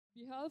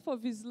behalf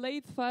of his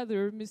late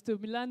father, Mr.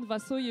 Milan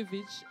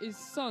Vasojevic, his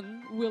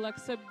son will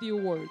accept the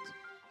award.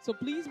 So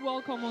please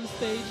welcome on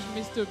stage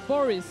Mr.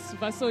 Boris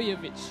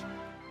Vasojevic.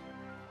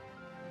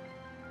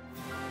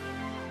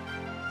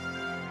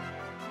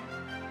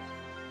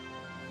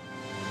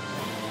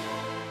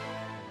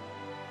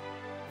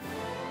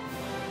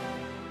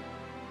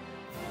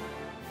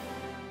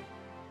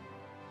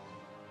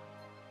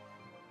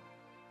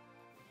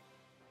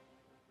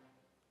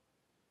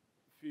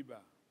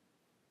 FIBA,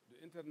 the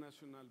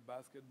International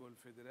Basketball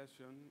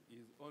Federation,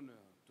 is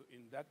honored to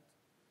induct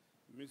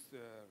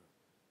Mr.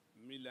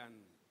 Milan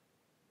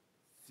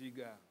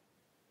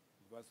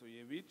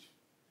Vasojevic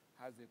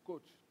as a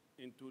coach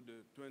into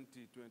the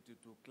 2022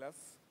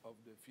 class of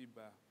the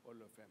FIBA Hall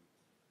of Fame.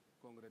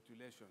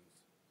 Congratulations.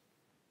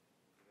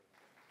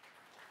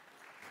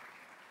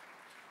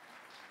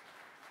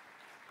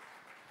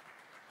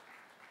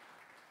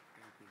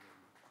 Thank you very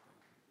much.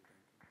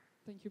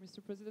 Thank you,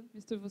 Mr. President.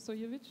 Mr.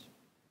 Vasojevic.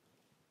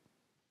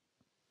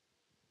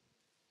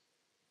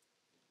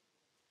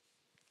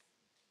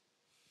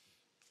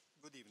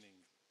 Good evening.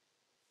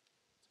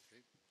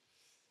 Okay.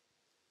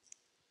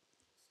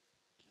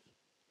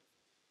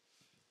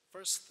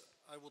 First,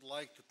 I would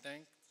like to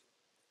thank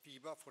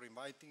FIBA for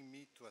inviting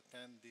me to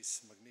attend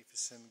this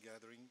magnificent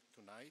gathering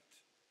tonight,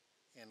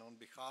 and on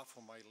behalf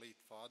of my late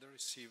father,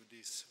 receive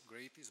this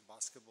greatest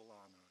basketball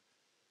honor,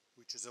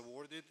 which is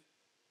awarded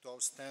to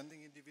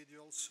outstanding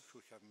individuals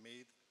who have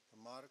made a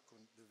mark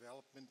on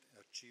development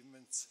and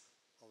achievements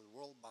of the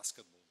world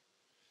basketball.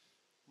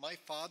 My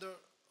father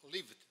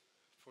lived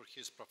for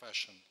his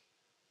profession,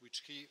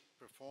 which he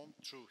performed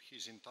through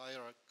his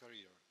entire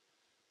career,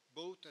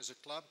 both as a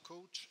club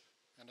coach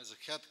and as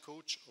a head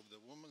coach of the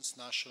women's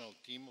national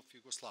team of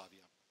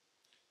Yugoslavia.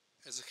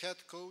 As a head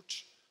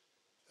coach,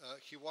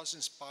 he was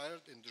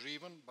inspired and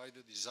driven by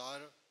the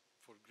desire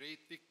for great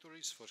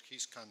victories for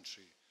his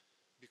country,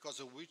 because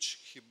of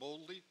which he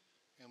boldly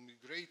and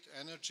with great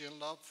energy and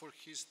love for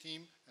his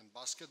team and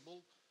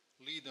basketball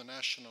lead the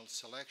national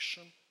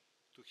selection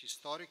to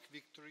historic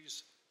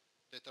victories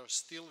that are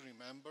still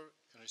remembered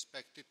and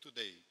respected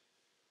today.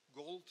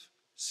 Gold,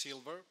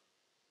 silver,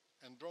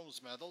 and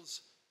bronze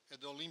medals at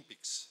the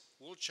Olympics,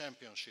 World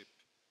Championship,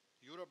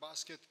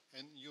 Eurobasket,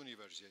 and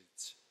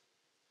Universiades.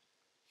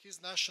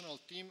 His national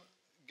team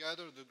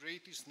gathered the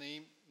greatest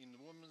name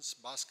in women's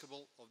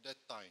basketball of that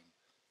time,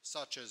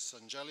 such as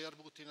Angelija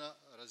Arbutina,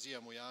 Razija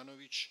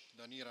Mujanović,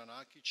 Danira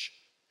Nakić,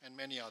 and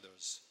many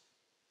others.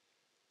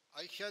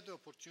 I had the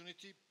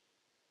opportunity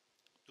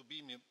to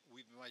be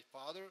with my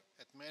father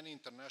at many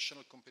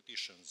international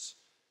competitions,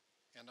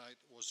 and I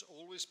was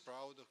always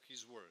proud of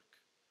his work.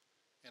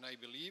 And I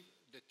believe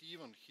that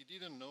even he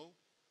didn't know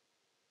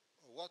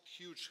what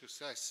huge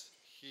success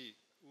he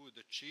would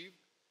achieve,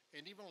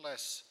 and even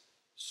less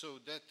so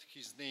that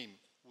his name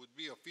would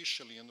be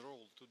officially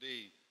enrolled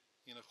today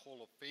in a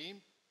Hall of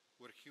Fame,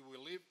 where he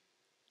will live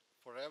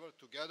forever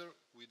together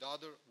with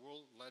other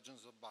world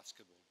legends of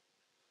basketball.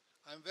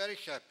 I'm very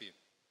happy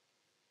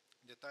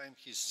that I am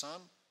his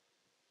son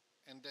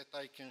and that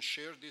I can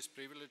share this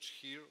privilege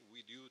here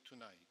with you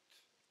tonight.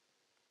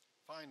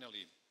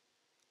 Finally,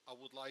 I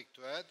would like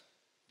to add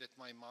that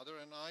my mother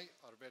and I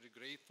are very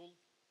grateful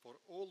for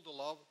all the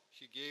love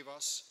he gave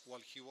us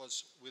while he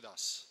was with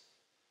us.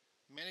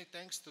 Many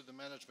thanks to the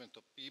management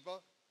of FIBA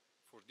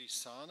for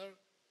this honor,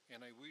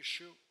 and I wish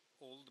you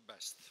all the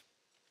best.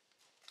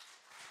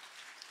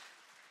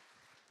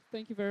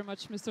 Thank you very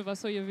much, Mr.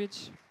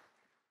 Vasojevic.